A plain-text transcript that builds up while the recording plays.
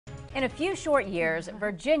In a few short years,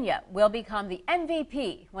 Virginia will become the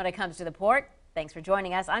MVP when it comes to the port. Thanks for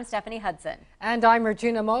joining us. I'm Stephanie Hudson. And I'm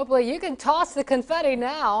Regina Mobley. You can toss the confetti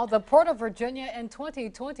now. The Port of Virginia in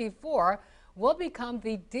 2024 will become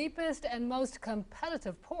the deepest and most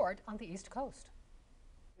competitive port on the East Coast.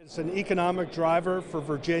 It's an economic driver for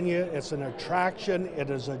Virginia. It's an attraction. It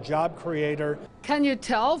is a job creator. Can you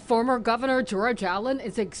tell former Governor George Allen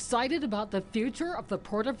is excited about the future of the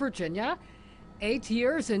Port of Virginia? 8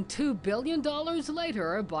 years and $2 billion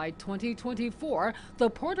later, by 2024, the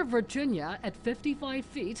Port of Virginia at 55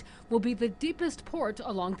 feet will be the deepest port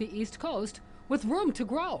along the East Coast, with room to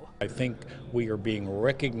grow. I think we are being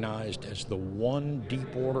recognized as the one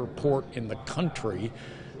deepwater port in the country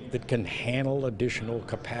that can handle additional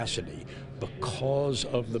capacity because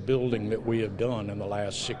of the building that we have done in the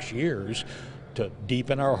last 6 years to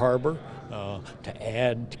deepen our harbor, to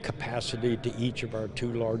add capacity to each of our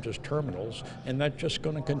 2 largest terminals, and that's just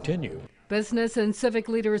going to continue. Business and civic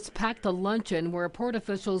leaders packed a luncheon where port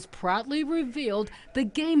officials proudly revealed the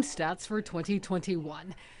game stats for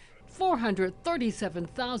 2021.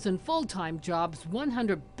 437,000 full-time jobs,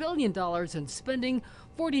 $100 billion in spending,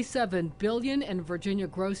 $47 billion in Virginia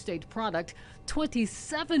gross state product,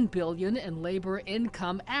 $27 billion in labor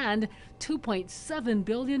income, and $2.7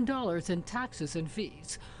 billion in taxes and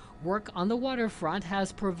fees. Work on the waterfront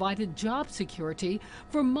has provided job security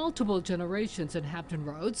for multiple generations in Hampton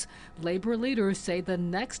Roads. Labor leaders say the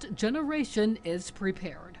next generation is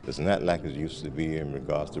prepared. It's not like it used to be in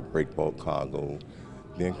regards to break bulk cargo.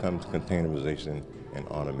 Then comes containerization and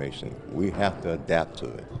automation. We have to adapt to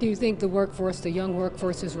it. Do you think the workforce, the young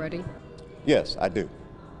workforce, is ready? Yes, I do.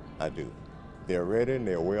 I do. They're ready and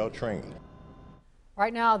they're well trained.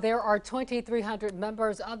 Right now, there are 2,300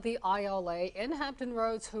 members of the ILA in Hampton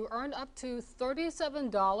Roads who earn up to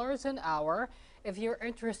 $37 an hour. If you're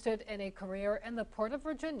interested in a career in the Port of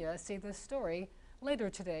Virginia, see this story later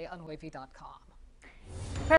today on WAVY.com.